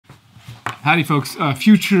Howdy folks,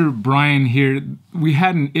 future Brian here. We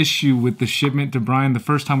had an issue with the shipment to Brian, the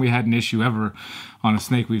first time we had an issue ever on a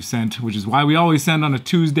snake we've sent, which is why we always send on a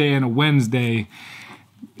Tuesday and a Wednesday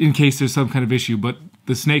in case there's some kind of issue. But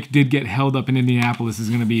the snake did get held up in Indianapolis. It's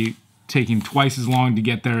going to be taking twice as long to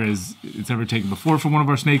get there as it's ever taken before for one of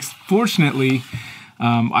our snakes. Fortunately,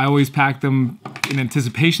 I always pack them in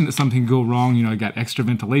anticipation that something could go wrong. You know, I got extra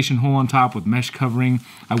ventilation hole on top with mesh covering.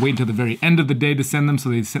 I wait until the very end of the day to send them so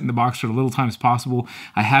they sit in the box for as little time as possible.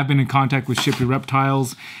 I have been in contact with Ship Your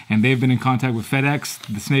Reptiles, and they've been in contact with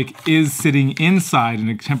FedEx. The snake is sitting inside in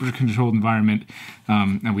a temperature-controlled environment,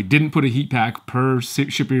 and we didn't put a heat pack per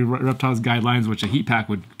Ship Your Reptiles guidelines, which a heat pack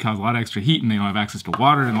would cause a lot of extra heat, and they don't have access to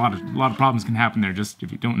water, and a lot of problems can happen there. Just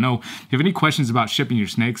if you don't know, if you have any questions about shipping your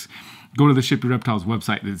snakes, go to the Ship Your Reptiles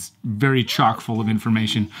website. It's very chock full of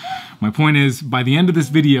information. My point is, by the end of this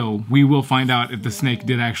video, we will find out if the snake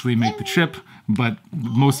did actually make the trip, but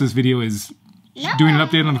most of this video is doing an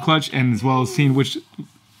update on the clutch and as well as seeing which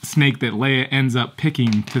snake that Leia ends up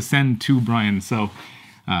picking to send to Brian. So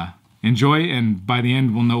enjoy, and by the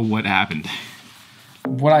end, we'll know what happened.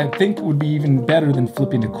 What I think would be even better than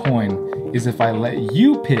flipping a coin is if I let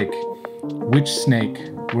you pick which snake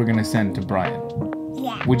we're gonna send to Brian.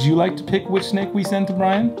 Yeah. Would you like to pick which snake we send to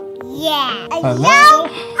Brian? Yeah. Hello?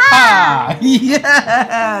 Ah!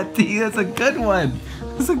 Yeah! T, that's a good one.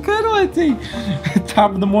 That's a good one, T.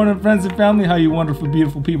 Top of the morning, friends and family. How you wonderful,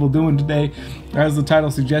 beautiful people doing today? As the title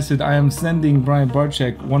suggested, I am sending Brian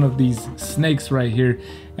Barczyk one of these snakes right here,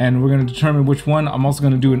 and we're going to determine which one. I'm also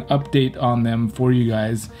going to do an update on them for you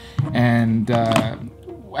guys. And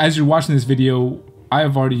as you're watching this video, I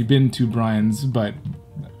have already been to Brian's, but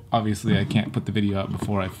obviously I can't put the video out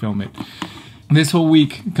before I film it. This whole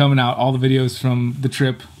week coming out, all the videos from the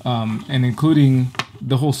trip, and including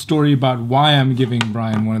the whole story about why I'm giving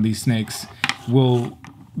Brian one of these snakes, will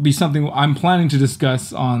be something I'm planning to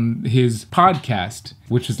discuss on his podcast,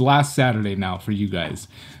 which is last Saturday now for you guys,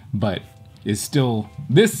 but is still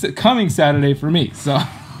this coming Saturday for me. So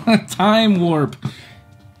time warp.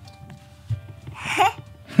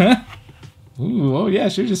 Ooh, oh yeah,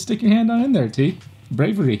 sure, just stick your hand on in there, T.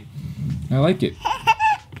 Bravery. I like it.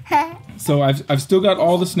 So I've still got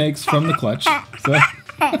all the snakes from the clutch. So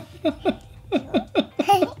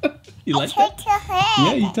you like that? Your head.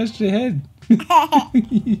 Yeah, you touched your head.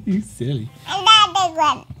 You silly. Another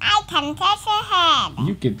one. I can touch your head.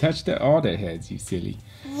 You can touch all the heads, you silly.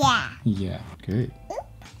 Yeah. Yeah, good.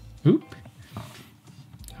 Oop.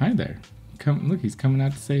 Hi there. Come look, he's coming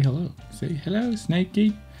out to say hello. Say hello,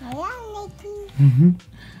 Snakey. Hello, Nikki.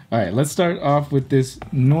 Alright, let's start off with this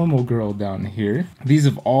normal girl down here. These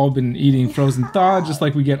have all been eating frozen thaw, just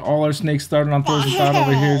like we get all our snakes started on frozen thaw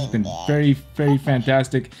over here. It's been very, very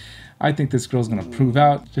fantastic. I think this girl's gonna prove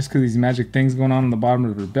out, just because these magic things going on the bottom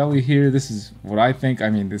of her belly here. This is what I think. I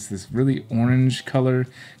mean, this really orange color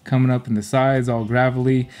coming up in the sides, all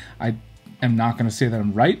gravelly. I am not gonna say that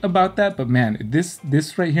I'm right about that, but man, this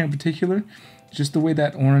right here in particular, just the way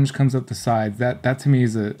that orange comes up the sides, that to me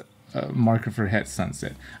is a marker for het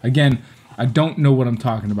sunset. Again, I don't know what I'm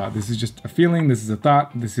talking about. This is just a feeling. This is a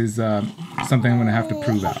thought. This is something I'm going to have to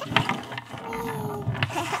prove out.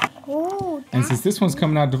 And since this one's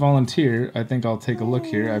coming out to volunteer, I think I'll take a look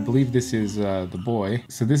here. I believe this is the boy.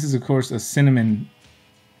 So this is, of course, a cinnamon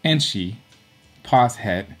enchi pos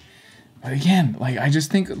het. But again, like I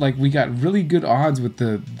just think like we got really good odds with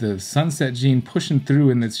the sunset gene pushing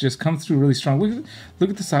through, and it's just come through really strong. Look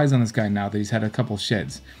at the size on this guy now that he's had a couple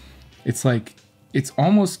sheds. It's like, it's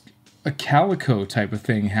almost a calico type of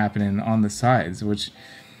thing happening on the sides, which,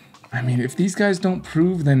 I mean, if these guys don't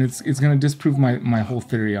prove, then it's going to disprove my whole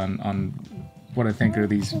theory on what I think are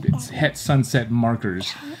these het sunset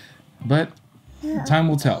markers. But time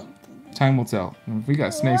will tell. Time will tell. We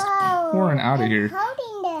got snakes pouring out of here.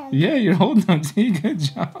 Yeah, you're holding them, T. Good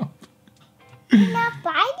job. They're not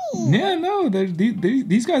biting. Yeah, no,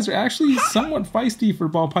 these guys are actually somewhat feisty for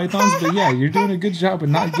ball pythons, but yeah, you're doing a good job of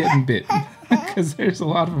not getting bit, because there's a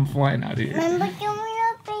lot of them flying out of here. Remember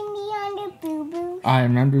Junior bit me on the boo-boo? I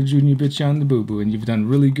remember Junior bit you on the boo-boo, and you've done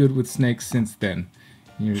really good with snakes since then.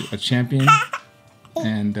 You're a champion,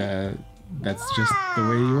 and that's just the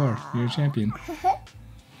way you are. You're a champion.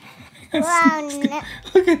 Wow, no.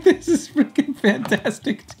 Look at this, it's freaking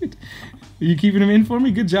fantastic, dude. Are you keeping him in for me?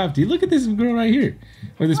 Good job, D. Look at this girl right here.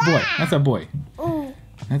 Or this boy. That's a boy. Ooh.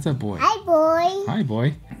 That's a boy. Hi, boy. Hi,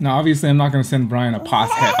 boy. Now, obviously, I'm not going to send Brian a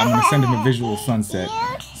pos het. I'm going to send him a visual sunset.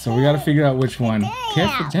 So we got to figure out which one.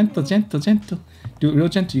 Careful, gentle, gentle, gentle. Do it real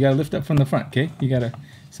gentle. You got to lift up from the front, okay? You got to,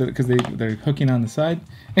 so because they're hooking on the side.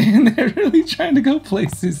 And they're really trying to go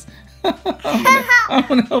places. I'm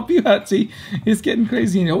gonna help you out, T. It's getting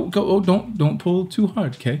crazy. Don't pull too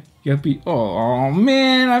hard, okay? You gotta be. Oh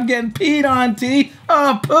man, I'm getting peed on, T.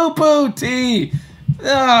 Oh, poo poo, T.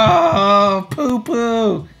 Oh, poo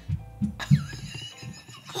poo.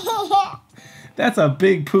 That's a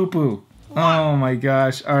big poo poo. Oh my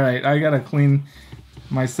gosh. All right, I gotta clean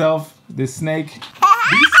myself. This snake.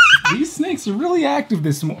 These snakes are really active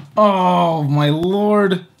this morning. Oh my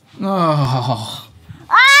lord. Oh.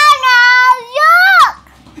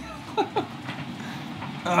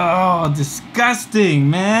 Oh, disgusting,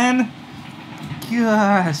 man.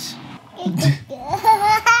 Gosh.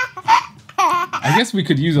 I guess we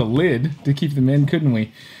could use a lid to keep them in, couldn't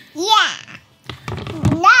we? Yeah.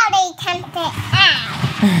 Now they can fit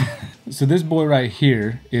out. So this boy right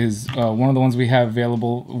here is one of the ones we have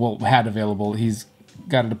available, well, had available. He's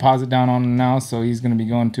got a deposit down on him now, so he's going to be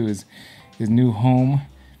going to his new home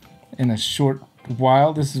in a short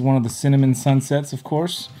while. This is one of the cinnamon sunsets, of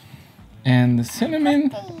course. And the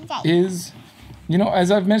cinnamon is, you know,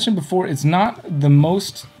 as I've mentioned before, it's not the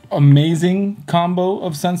most amazing combo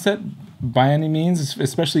of sunset by any means,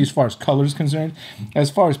 especially as far as color is concerned.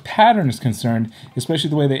 As far as pattern is concerned,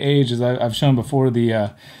 especially the way they age, as I've shown before,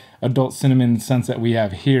 the adult cinnamon sunset we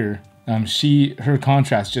have here, her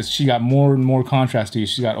contrast, she got more and more contrast as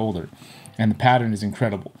she got older. And the pattern is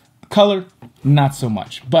incredible. Color, not so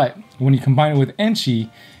much. But when you combine it with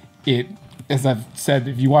Enchi, as I've said,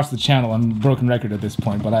 if you watch the channel, I'm a broken record at this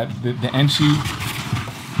point, but the Enchi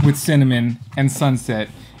with cinnamon and sunset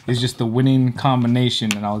is just the winning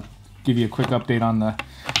combination. And I'll give you a quick update on the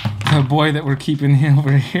boy that we're keeping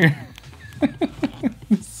over here.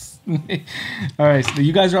 Alright, so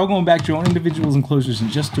you guys are all going back to your own individual enclosures in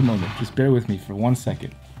just a moment. Just bear with me for 1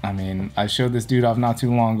 second. I mean, I showed this dude off not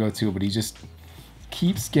too long ago too, but he just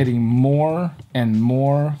keeps getting more and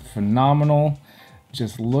more phenomenal.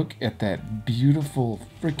 Just look at that beautiful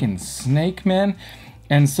freaking snake, man.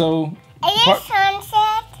 And so... Is it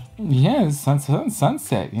sunset? Yeah, it's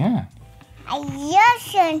sunset, yeah. I love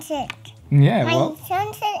sunset. Yeah, my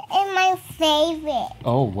sunset is my favorite.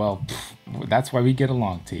 Oh, well, that's why we get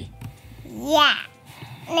along, T. Yeah,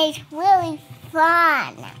 and it's really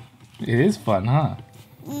fun. It is fun, huh?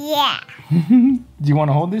 Yeah. Do you want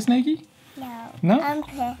to hold this, Snakey? No. No? I'm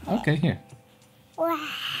perfect. Okay, here. Wow.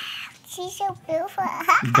 She's so beautiful.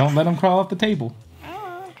 Don't let him crawl off the table.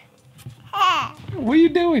 What are you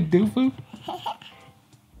doing, doofoo?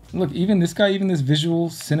 Look, even this guy, even this visual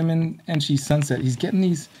cinnamon Enchi sunset, he's getting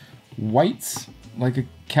these whites, like a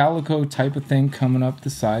calico type of thing coming up the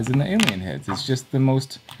sides in the alien heads. It's just the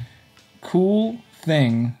most cool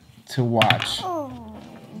thing to watch. Oh.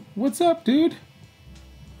 What's up, dude?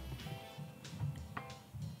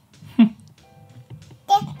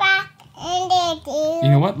 Get back in there, dude. You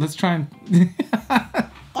know what? Let's try and... Get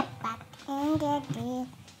back in there, dude.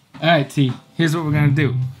 Alright, T. Here's what we're gonna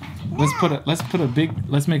do.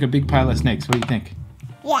 Let's make a big pile of snakes. What do you think?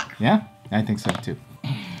 Yeah. Yeah? I think so too.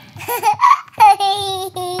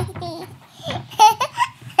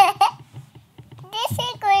 This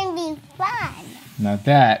is going to be fun. Now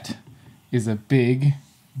that is a big,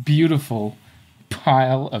 beautiful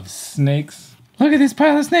pile of snakes. Look at this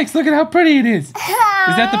pile of snakes. Look at how pretty it is. Is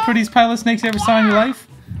that the prettiest pile of snakes you ever saw in your life?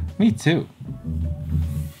 Me too.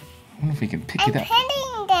 I wonder if we can pick it up. I'm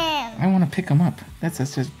petting them. I want to pick them up. That's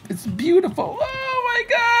just, it's beautiful. Oh my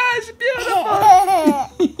gosh, beautiful.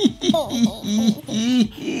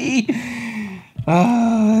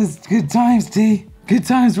 Oh, it's good times, T. Good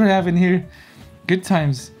times we're having here. Good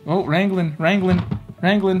times. Oh, wrangling.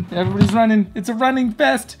 Everybody's running. It's a running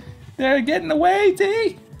fest. They're getting away,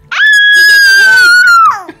 T.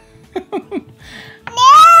 No!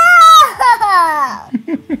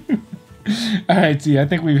 All right, T. I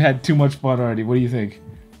think we've had too much fun already. What do you think?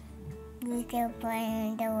 We can put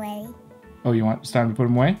them away. Oh, it's time to put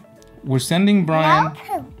them away? We're sending Brian... No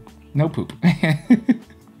poop. No poop.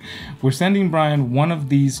 We're sending Brian one of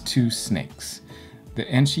these two snakes. The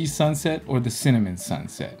Enchi sunset or the cinnamon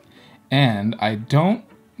sunset. And I don't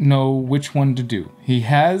know which one to do. He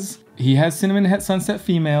has cinnamon het sunset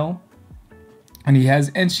female. And he has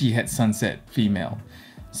Enchi het sunset female.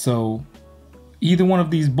 So either one of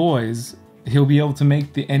these boys, he'll be able to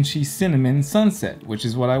make the Enchi cinnamon sunset, which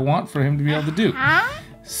is what I want for him to be able to do.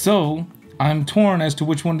 So I'm torn as to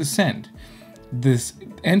which one to send. This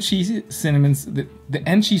Enchi cinnamon, the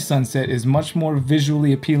Enchi sunset is much more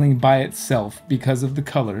visually appealing by itself because of the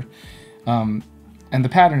color, and the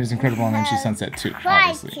pattern is incredible on Enchi sunset too. Cry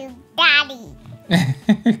Obviously. to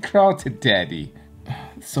daddy. Crawl to daddy.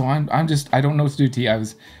 So I don't know what to do, T. I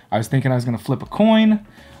was thinking I was gonna flip a coin,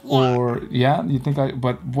 Or, yeah, you think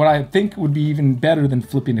but what I think would be even better than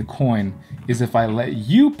flipping a coin is if I let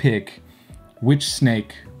you pick which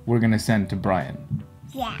snake we're going to send to Brian.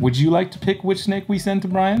 Yeah. Would you like to pick which snake we send to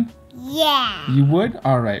Brian? Yeah. You would?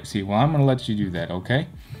 Alright, see, well, I'm going to let you do that, okay?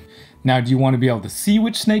 Now, do you want to be able to see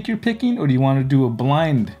which snake you're picking, or do you want to do a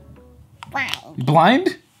blind? Blind.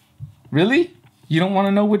 Blind? Really? You don't want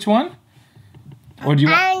to know which one? Or do you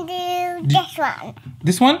want... I'll do this one.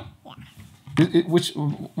 This one? Yeah.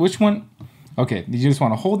 Which one? Okay, you just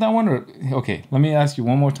want to hold that one, or... Okay, let me ask you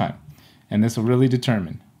one more time, and this will really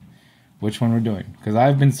determine which one we're doing, because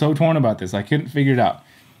I've been so torn about this, I couldn't figure it out.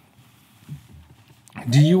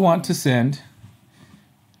 Do you want to send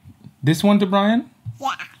this one to Brian?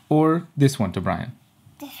 Yeah. Or this one to Brian?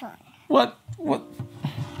 This one. What?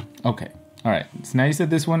 Okay. All right. So now you said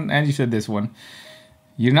this one and you said this one.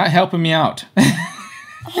 You're not helping me out.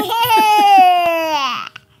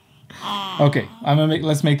 Okay.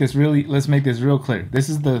 Let's make this real clear. This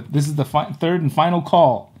is the third and final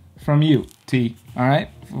call from you, T. All right?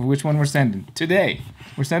 Which one we're sending today?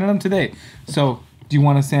 We're sending them today. So, do you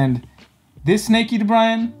want to send this snakey to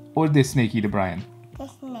Brian or this snakey to Brian?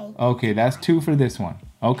 This snake. Okay, that's 2 for this one.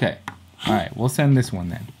 Okay. All right, we'll send this one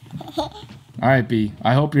then. All right, B.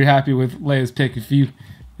 I hope you're happy with Leia's pick.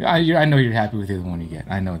 I know you're happy with the other one you get.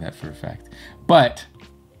 I know that for a fact. But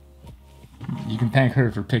you can thank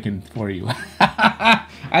her for picking for you.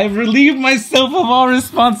 I've relieved myself of all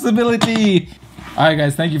responsibility. All right,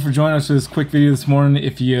 guys. Thank you for joining us for this quick video this morning.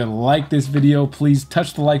 If you like this video, please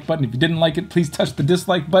touch the like button. If you didn't like it, please touch the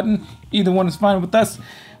dislike button. Either one is fine with us.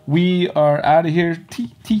 We are out of here.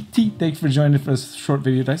 Thanks for joining for this short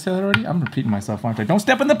video. Did I say that already? I'm repeating myself, aren't I? Don't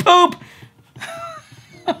step in the poop!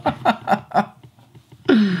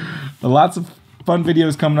 Lots of fun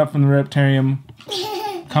videos coming up from the Reptarium.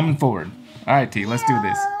 Coming forward. All right, T, let's do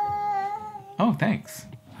this. Oh, thanks.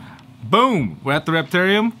 Boom! We're at the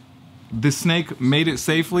Reptarium. This snake made it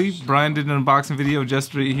safely. Brian did an unboxing video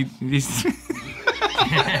yesterday.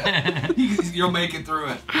 You'll make it through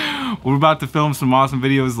it. We're about to film some awesome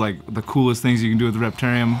videos, like the coolest things you can do with the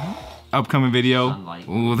Reptarium. Upcoming video. Sunlight.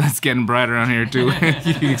 Ooh, that's getting brighter on here too. You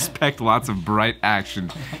can expect lots of bright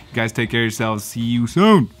action. You guys take care of yourselves. See you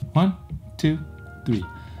soon. 1, 2, 3.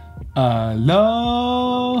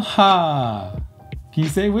 Aloha. Can you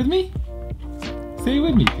say it with me? Say it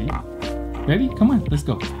with me, Pete. Ready? Come on, let's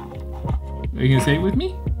go. Are you gonna say it with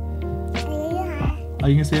me? Are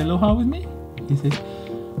you gonna say aloha with me? You say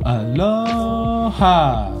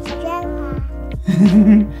aloha.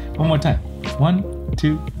 One more time. 1,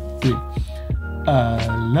 2, 3.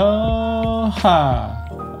 Aloha.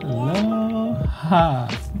 Aloha.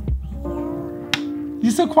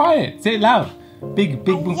 You're so quiet. Say it loud. Big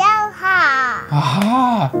boom. Aloha.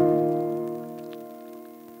 Aha.